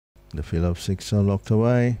The field of 6 are locked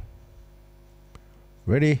away.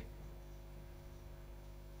 Ready?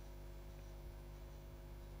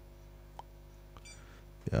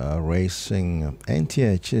 Racing.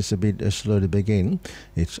 NTH is a bit slow to begin.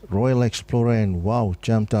 It's Royal Explorer and Wow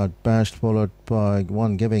jumped out past, followed by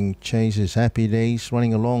one giving chases. Happy Days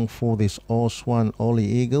running along for this horse one, Ollie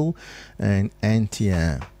Eagle and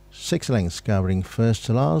Antia. 6 lengths covering first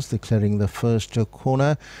to last, declaring the first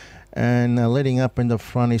corner. And leading up in the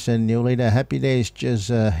front is a new leader. Happy Days just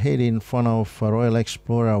head in front of Royal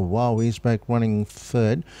Explorer. Wow is back running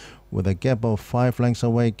third. With a gap of 5 lengths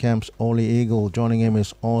away comes Ollie Eagle. Joining him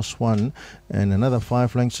is Horse One. And another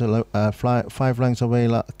 5 lengths, 5 lengths away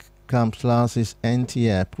comes last is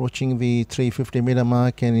Antia. Approaching the 350-meter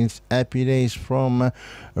mark, and it's Happy Days from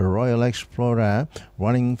Royal Explorer.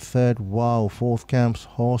 Running third, Wow. Fourth comes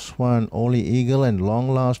Horse One, Ollie Eagle, and long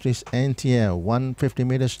last is Antia. 150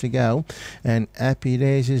 meters to go, and Happy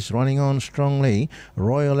Days is running on strongly.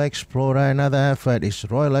 Royal Explorer, another effort. Is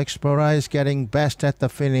Royal Explorer is getting best at the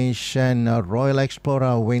finish, and Royal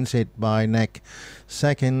Explorer wins it by neck.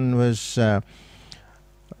 Second was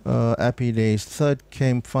Happy Days. Third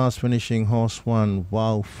came fast finishing Horse One.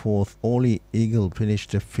 Wow. Fourth, Ollie Eagle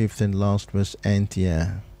finished fifth, and last was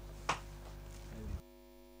Antia.